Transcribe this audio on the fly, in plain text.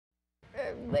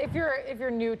if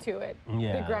you're new to it,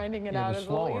 the grinding it out is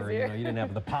a little easier. You know, you didn't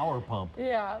have the power pump.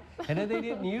 Yeah. And then they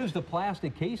didn't use the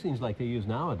plastic casings like they use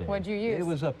nowadays. What'd you use? It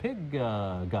was a pig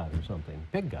gut or something.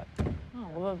 Pig gut. Oh,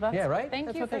 well, that's, yeah, right? Thank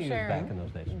that's you what for they sharing. used back in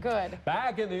those days. Good.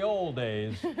 Back in the old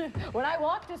days. When I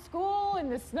walked to school in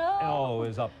the snow. Oh, it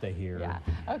was up to here. Yeah.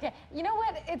 Okay. You know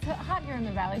what? It's hot here in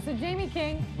the valley. So Jamie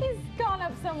King, he's gone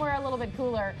up somewhere a little bit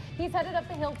cooler. He's headed up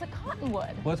the hill to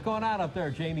Cottonwood. What's going on up there,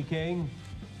 Jamie King?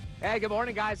 Hey, good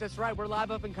morning, guys. That's right. We're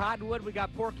live up in Cottonwood. We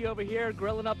got Porky over here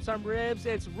grilling up some ribs.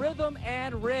 It's Rhythm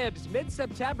and Ribs.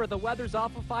 Mid-September, the weather's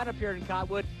awful fine up here in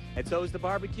Cottonwood. And so is the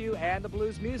barbecue and the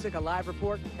blues music. A live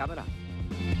report coming up.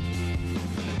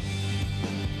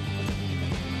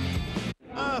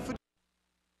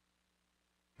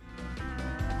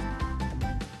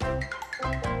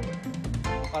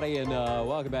 Howdy, and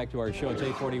welcome back to our show. It's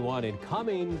 8:41 and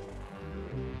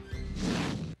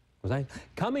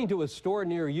coming to a store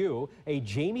near you, a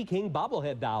Jamie King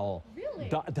bobblehead doll. Really?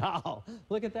 Doll.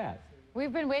 Look at that.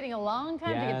 We've been waiting a long time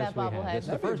to get that bobblehead. It's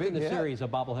the first in the series of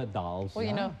bobblehead dolls. Well,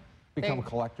 you know. Become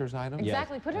collector's items?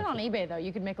 Exactly. Yes. Put it on eBay, though.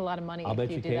 You could make a lot of money I'll bet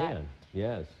if you do can. that.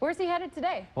 Yes. Where's he headed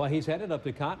today? Well, he's headed up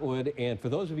to Cottonwood, and for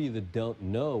those of you that don't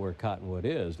know where Cottonwood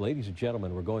is, ladies and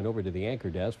gentlemen, we're going over to the anchor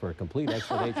desk for a complete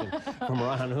explanation from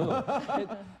Ron Hoon.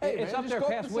 It's up there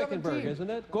past Wickenburg, isn't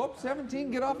it? Go up 17,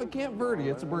 get off at Camp Verde.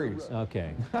 It's a breeze.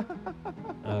 Okay.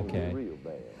 Okay.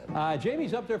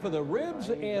 Jamie's up there for the Ribs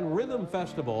and Rhythm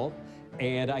Festival.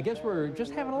 And I guess we're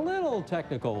just having a little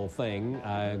technical thing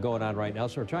going on right now,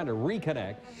 so we're trying to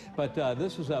reconnect. But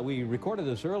this is, we recorded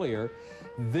this earlier.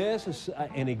 This is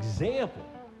an example,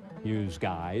 you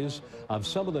guys, of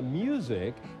some of the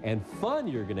music and fun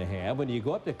you're going to have when you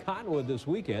go up to Cottonwood this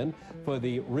weekend for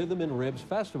the Rhythm and Ribs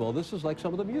Festival. This is like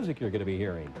some of the music you're going to be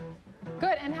hearing.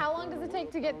 Good. And how long does it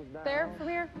take to get there from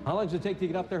here? How long does it take to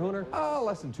get up there, Hooner?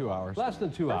 Less than 2 hours. Less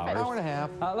than 2 hours. Hour and a half.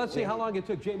 Let's see how long it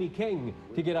took Jamie King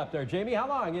to get up there. Jamie, how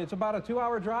long? It's about a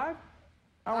 2-hour drive?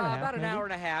 Hour and a half, about an hour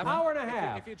and a half. Hour and a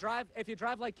half. If you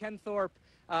drive like Ken Thorpe,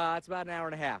 it's about an hour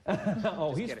and a half.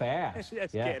 Oh, he's fast.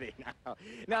 Just kidding.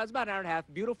 No, it's about an hour and a half.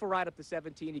 Beautiful ride up to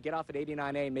 17. You get off at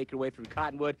 89A and make your way through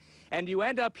Cottonwood. And you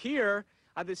end up here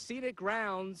on the scenic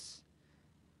grounds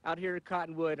out here at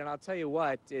Cottonwood. And I'll tell you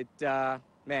what,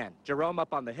 man, Jerome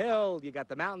up on the hill, you got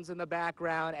the mountains in the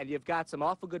background, and you've got some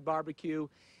awful good barbecue.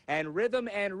 And Rhythm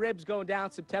and Ribs going down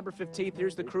September 15th.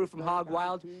 Here's the crew from Hog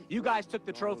Wild. You guys took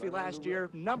the trophy last year.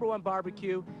 #1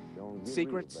 barbecue.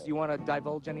 Secrets? You want to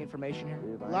divulge any information here?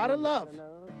 A lot of love.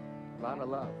 A lot of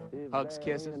love. Hugs,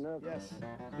 kisses? Yes.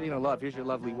 Speaking of love, here's your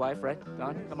lovely wife, right?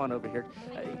 Don, come on over here.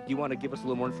 You want to give us a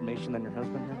little more information than your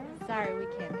husband here? Sorry, we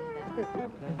can't do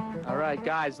that. All right,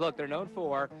 guys, look, they're known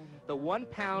for the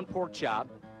 1-pound pork chop.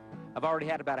 I've already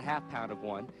had about a ½ pound of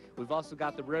one. We've also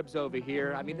got the ribs over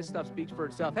here. I mean, this stuff speaks for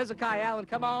itself. Hezekiah Allen,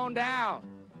 come on down.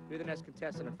 You're the next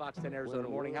contestant in Fox 10 Arizona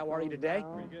Morning. How are you today?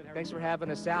 Pretty good. Thanks for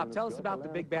having us out. Tell us about the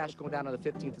Big Bash going down on the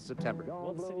 15th of September.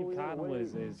 Well, the city of Cottonwood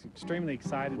is extremely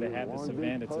excited to have this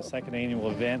event. It's the second annual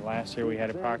event. Last year we had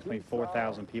approximately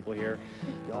 4,000 people here.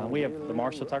 We have the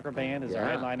Marshall Tucker Band as our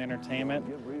headline entertainment.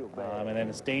 And then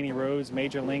it's Danny Rhodes,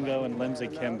 Major Lingo, and Lindsay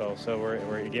Kimbo. So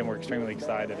we're extremely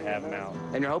excited to have them out.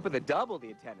 And you're hoping to double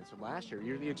the attendance from last year.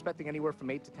 You're expecting anywhere from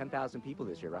 8,000 to 10,000 people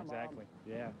this year, right? Exactly,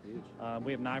 yeah.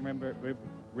 We have 9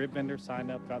 rib vendors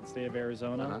signed up throughout the state of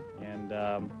Arizona. And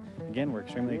again, we're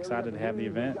extremely excited to have the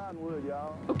event.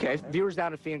 Okay, viewers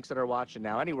down in Phoenix that are watching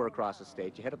now, anywhere across the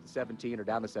state, you head up to 17 or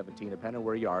down to 17, depending on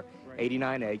where you are.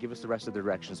 89A, give us the rest of the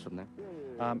directions from there.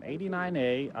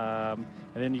 89A, and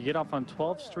then you get off on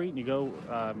 12th Street and you go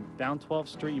down 12th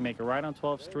Street, you make a right on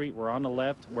 12th Street, we're on the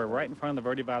left, we're right in front of the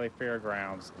Verde Valley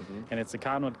Fairgrounds, and it's the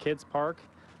Cottonwood Kids Park.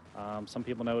 Some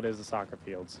people know it as the soccer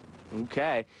fields.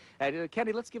 Okay.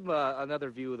 Kenny, let's give them another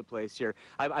view of the place here.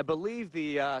 I believe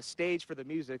the stage for the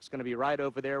music is going to be right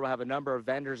over there. We'll have a number of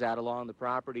vendors out along the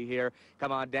property here.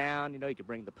 Come on down. You know, you could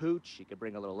bring the pooch. You could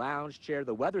bring a little lounge chair.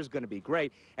 The weather's going to be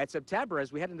great. At September,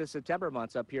 as we head into September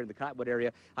months up here in the Cottonwood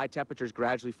area, high temperatures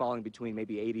gradually falling between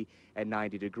maybe 80 and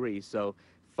 90 degrees. So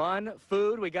fun,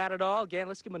 food, we got it all. Again,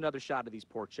 let's give them another shot of these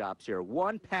pork chops here.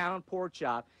 1-pound pork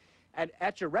chop. And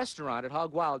at your restaurant at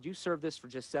Hog Wild, you serve this for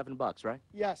just $7, right?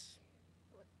 Yes.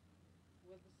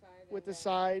 With the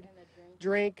side,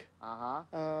 drink,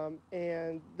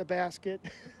 and the basket.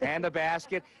 And the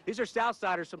basket. These are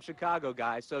Southsiders from Chicago,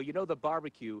 guys, so you know the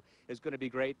barbecue is going to be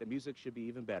great. The music should be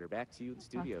even better. Back to you in the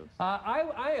studios.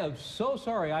 I am so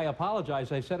sorry. I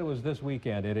apologize. I said it was this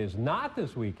weekend. It is not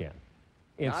this weekend.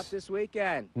 It's not this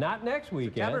weekend. Not next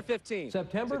weekend. September 15th.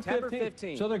 September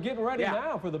 15th. So they're getting ready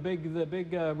now for the big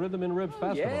Rhythm and Ribs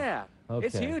Festival. Yeah. Okay.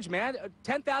 It's huge, man.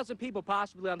 10,000 people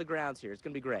possibly on the grounds here. It's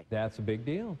going to be great. That's a big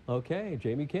deal. Okay,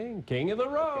 Jamie King, king of the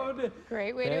road.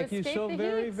 Great way Thank to you escape so the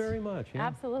very, heat. very much. Yeah.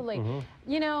 Absolutely.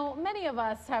 You know, many of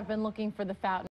us have been looking for the fountain.